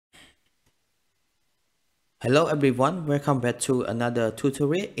Hello everyone, welcome back to another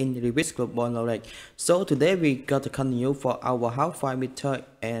tutorial in Revit clipboard knowledge. So today we got to continue for our half 5 meter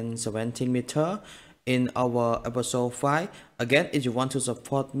and 17 meter in our episode 5. Again, if you want to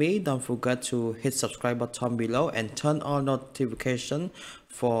support me, don't forget to hit subscribe button below and turn on notification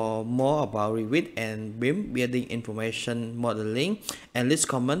for more about Revit and BIM building information modeling, and leave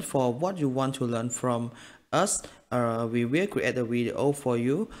comment for what you want to learn from us. We will create a video for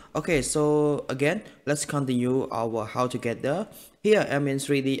you. Okay, so again, let's continue our how to get there. Here I'm in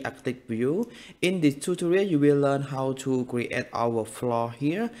 3D architect view. In this tutorial you will learn how to create our floor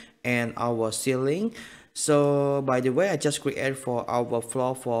here and our ceiling. So by the way, I just create for our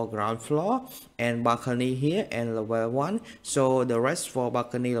floor for ground floor and balcony here and level 1. So the rest for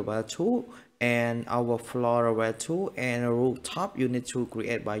balcony level 2 and our floor level 2 and rooftop you need to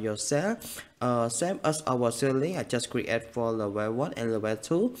create by yourself. Same as our ceiling, I just create for level 1 and level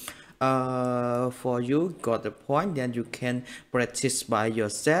 2. For you got the point, then you can practice by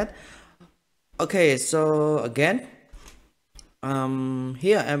yourself. Okay, so again,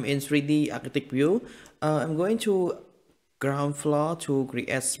 here I'm in 3D architect view. I'm going to ground floor to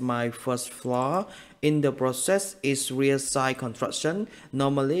create my first floor. In the process is rear side construction.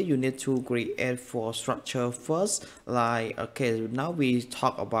 Normally you need to create for structure first, like okay, now we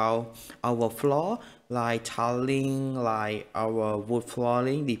talk about our floor, like tiling, like our wood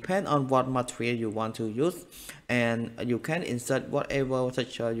flooring, depend on what material you want to use, and you can insert whatever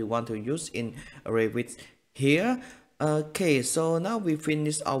texture you want to use in Revit here. Okay, so now we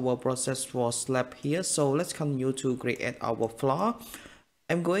finished our process for slab here, so let's continue to create our floor.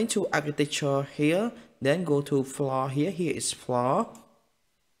 I'm going to architecture here, then go to floor here. Here is floor,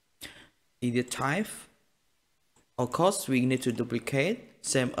 edit type. Of course we need to duplicate,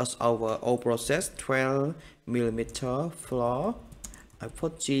 same as our old process, 12 millimeter floor. I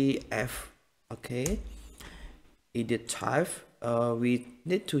put GF. Okay, edit type. We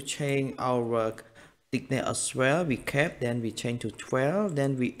need to change our thickness as well. We kept, then we change to 12,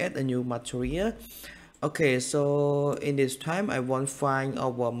 then we add a new material. Okay, so in this time I won't find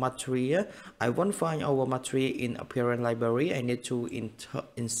our material. I won't find our material in appearance library. I need to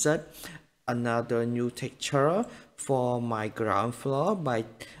insert another new texture for my ground floor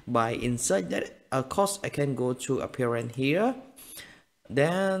by insert that. Of course I can go to appearance here,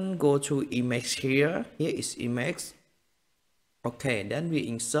 then go to image here. Here is image. Okay, then we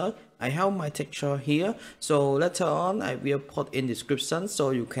insert. I have my texture here, so later on I will put in description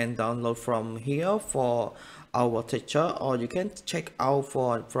so you can download from here for our texture, or you can check out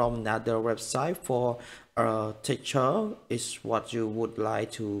from another website for texture is what you would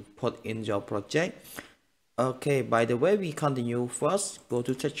like to put in your project. Okay, by the way, we continue first. Go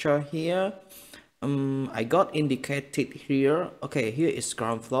to texture here. I got indicated here. Okay, here is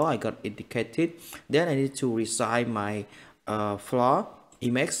ground floor. I got indicated. Then I need to resize my floor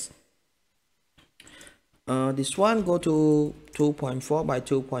image. This one go to 2.4 by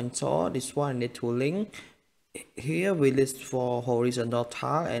 2.4. This one need to link. Here we list for horizontal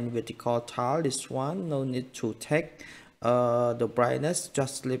tile and vertical tile. This one no need to take. The brightness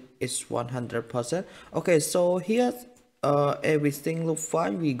just leave is 100%. Okay, so here everything look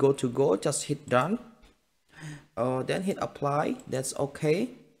fine. We go to go, just hit done. Then hit apply. That's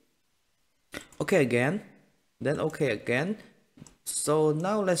okay. Okay again. Then okay again. So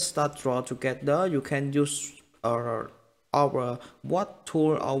now let's start draw together. You can use our what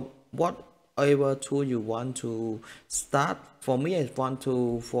tool or whatever tool you want to start. For me, I want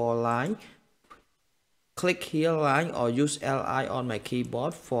to for line. Click here line or use LI on my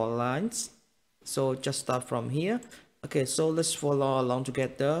keyboard for lines. So just start from here. Okay, so let's follow along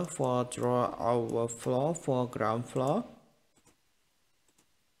together for draw our floor for ground floor.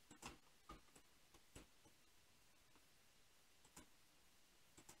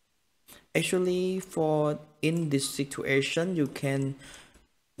 Actually, for in this situation you can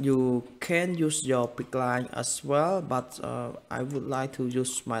use your pick line as well, but I would like to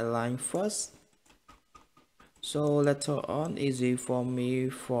use my line first, so later on easy for me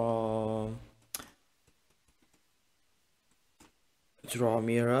for draw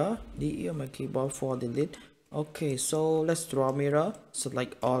mirror. D on my keyboard for delete. Okay, so let's draw mirror,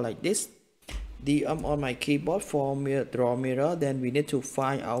 select all like this. On my keyboard for draw mirror. Then we need to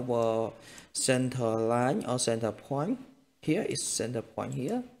find our center line or center point. Here is center point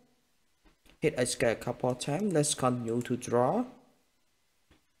here. Hit escape a couple of times. Let's continue to draw.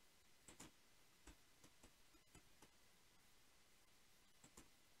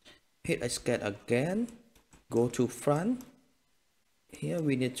 Hit escape again. Go to front. Here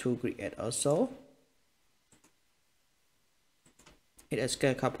we need to create also. Hit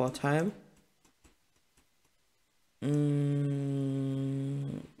escape a couple of times. This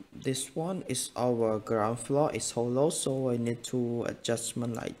one is our ground floor is hollow, so I need to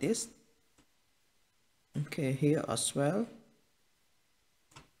adjustment like this. Okay, here as well.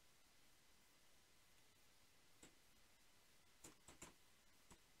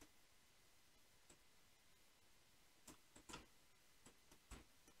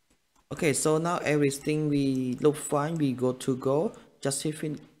 Okay, so now everything we look fine, we go to go. Just hit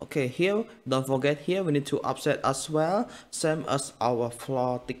fin. Okay, here don't forget, here we need to offset as well, same as our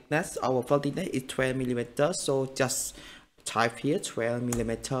floor thickness. Our floor thickness is 12 millimeters, so just type here 12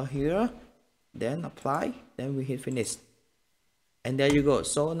 millimeter here, then apply, then we hit finish, and there you go.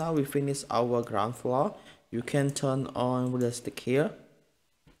 So now we finish our ground floor. You can turn on the stick here.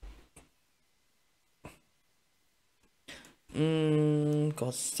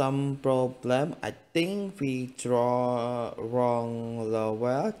 Got some problem. I think we draw wrong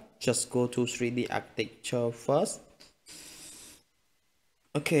level. Just go to 3D architecture first.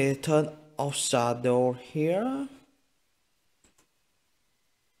 Okay, turn off shadow here.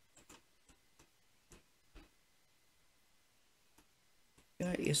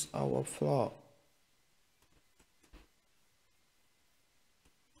 Here is our floor.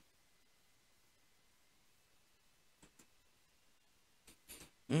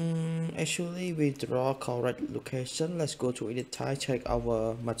 Actually we draw correct location. Let's go to edit type, check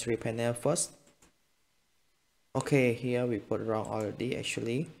our material panel first. Okay, here we put wrong already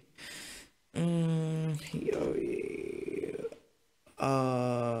actually. Here we,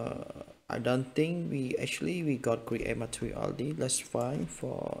 I don't think we got create material already. Let's find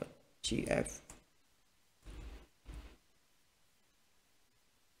for GF.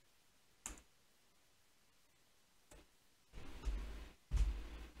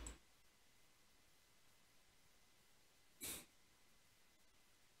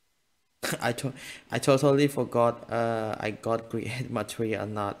 I totally forgot I got create material or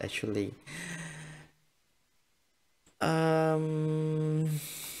not actually.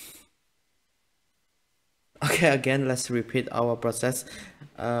 Okay, again let's repeat our process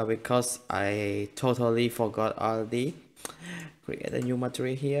because I totally forgot already. Create a new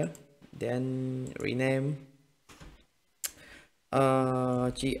material here, then rename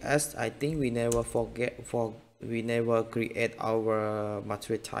GS. I think we never we never create our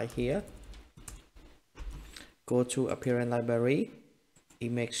material type here. Go to appearance library,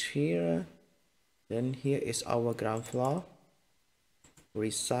 image here, then here is our ground floor,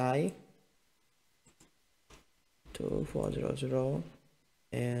 resize 2400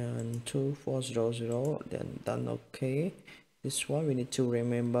 and 2400, then done. Okay, this one we need to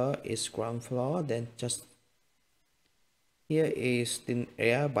remember is ground floor, then just here is thin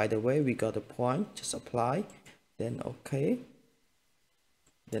air. By the way, we got a point, just apply, then okay,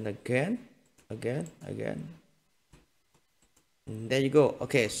 then again, there you go.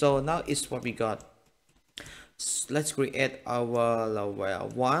 Okay, so now is what we got. Let's create our level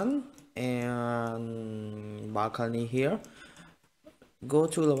 1 and balcony here. Go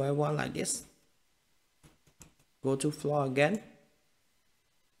to level 1 like this, go to floor again,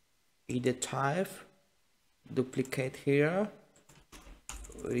 edit type, duplicate here,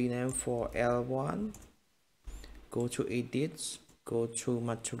 rename for L1, go to edit, go to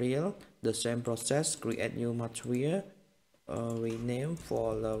material, the same process, create new material, rename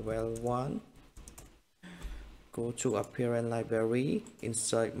for level 1, go to appearance library,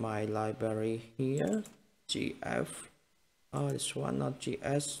 insert my library here, GF. Oh, this one not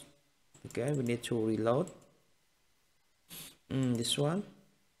GS. Okay, we need to reload. This one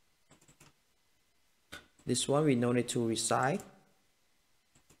we no need to resize.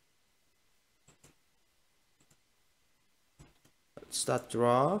 Start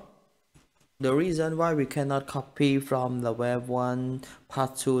draw. The reason why we cannot copy from level 1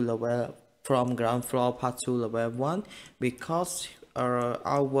 part 2 level, from ground floor part 2 level 1, because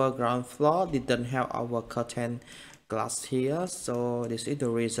our ground floor didn't have our curtain glass here, so this is the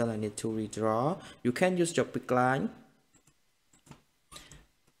reason I need to redraw. You can use your pick line,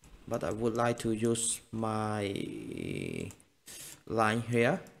 but I would like to use my line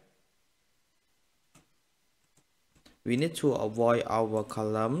here. We need to avoid our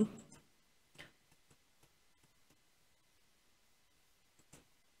column.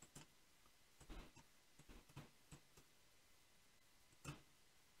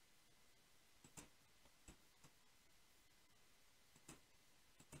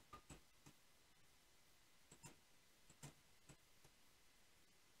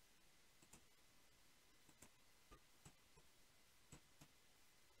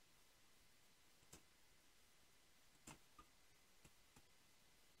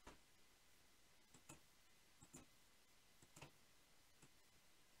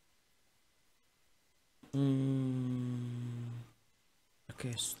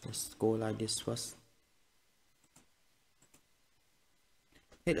 Okay, so let's go like this first.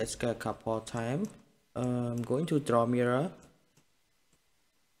 Hit escape a couple of times. I'm going to draw mirror.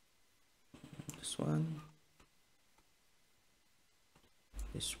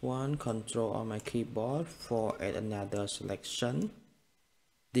 This one, control on my keyboard for add another selection.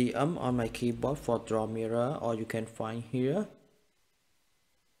 The on my keyboard for draw mirror, or you can find here.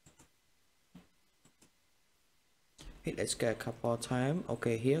 Hit escape a couple of times.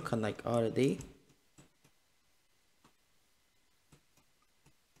 Okay, here connect already.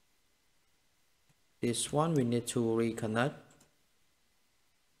 This one we need to reconnect.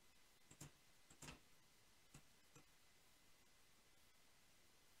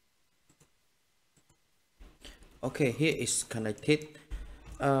 Okay, here is connected.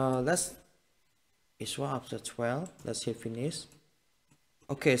 It's one after 12. Let's hit finish.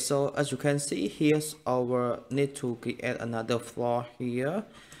 Okay, so as you can see, here's our need to create another floor here.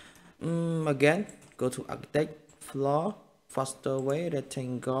 Again, go to architect, floor, faster way,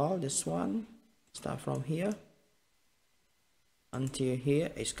 rectangle, this one. Start from here until here.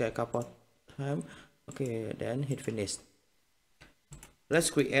 Escape a couple time. Okay, then hit finish.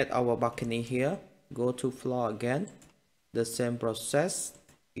 Let's create our balcony here. Go to floor again, the same process,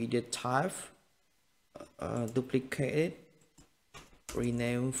 edit type, duplicate it,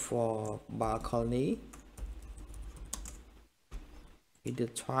 rename for balcony,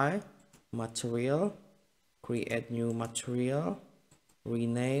 edit type, material, create new material,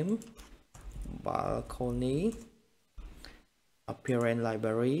 rename, balcony, appearance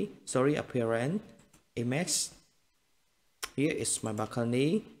library, appearance, image. Here is my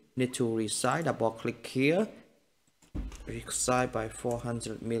balcony. Need to resize, double click here, resize by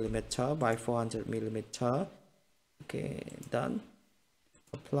 400mm by 400mm. Okay, done.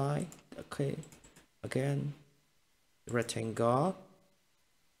 Apply. Okay, again, rectangle,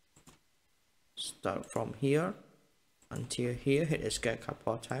 start from here until here. Hit escape a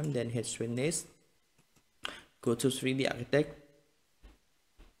couple of times, then hit finish. Go to 3D architect.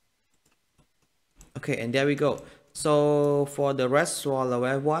 Okay, and there we go. So for the rest, for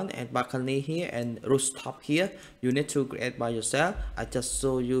level 1 and balcony here and rooftop here, you need to create by yourself. I just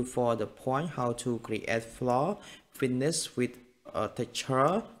show you for the point how to create floor, finish with a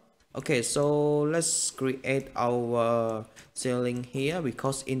texture. Okay, so let's create our ceiling here,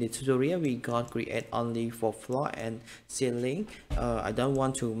 because in the tutorial we got create only for floor and ceiling. I don't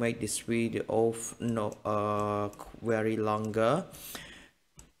want to make this video very longer.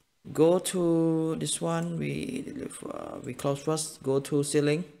 Go to this one, we close first. Go to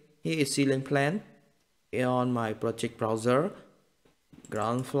ceiling. Here is ceiling plan on my project browser.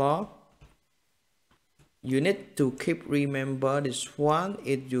 Ground floor. You need to keep remember this one.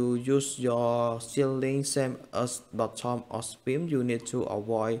 If you use your ceiling same as bottom or beam, you need to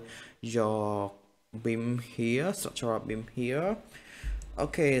avoid your beam here, structural beam here.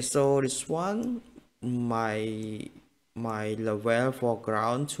 Okay, so this one, my level for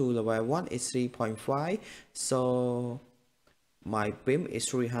ground to level 1 is 3.5, so my beam is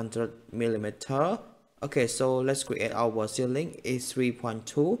 300mm. Okay, so let's create our ceiling is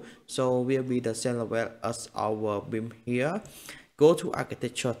 3.2, so will be the same level as our beam here. Go to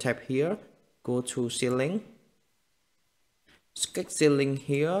architecture tab here, go to ceiling, sketch ceiling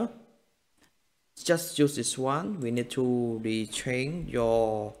here. Just use this one. We need to rechange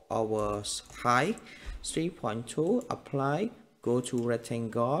our height. 3.2, apply, go to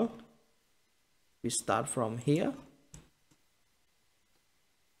rectangle. We start from here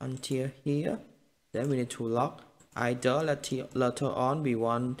until here. Then we need to lock. Either later on we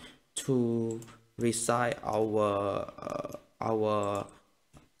want to resize our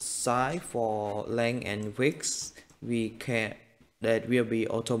side for length and width. We can, that will be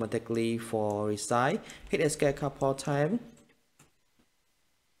automatically for resize. Hit escape a couple times.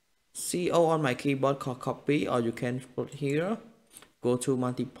 CO on my keyboard called copy, or you can put here. Go to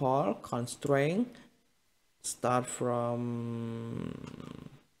multiple constraint. Start from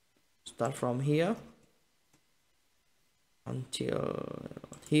here until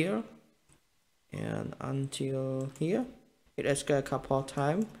here and until here. Hit escape a couple of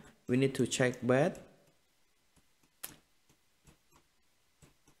times. We need to check bed.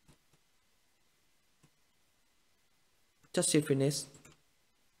 Just hit finish.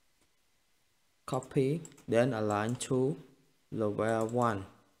 Copy, then align to level 1.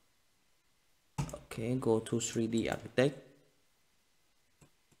 Okay, go to 3D architect,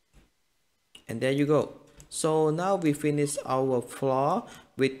 and there you go. So now we finish our floor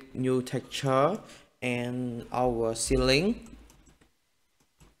with new texture and our ceiling.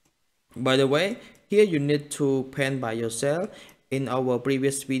 By the way, here you need to paint by yourself. in our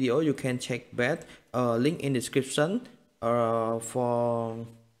previous video. You can check that. Link in description for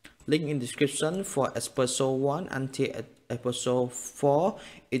episode 1 until episode 4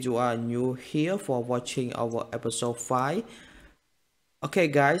 if you are new here for watching our episode 5. Okay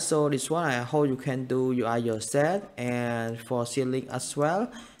guys, so this one I hope you can do yourself, and for ceiling as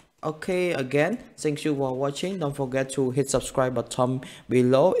well. Okay, again, thank you for watching. Don't forget to hit subscribe button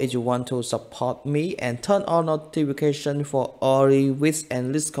below if you want to support me, and turn on notification for all Revit,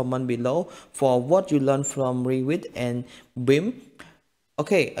 and list comment below for what you learned from Revit and BIM.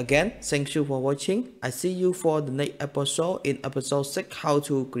 Okay, again, thank you for watching. I see you for the next episode in episode 6, how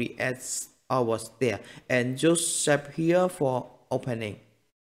to create our stair, and just step here for opening.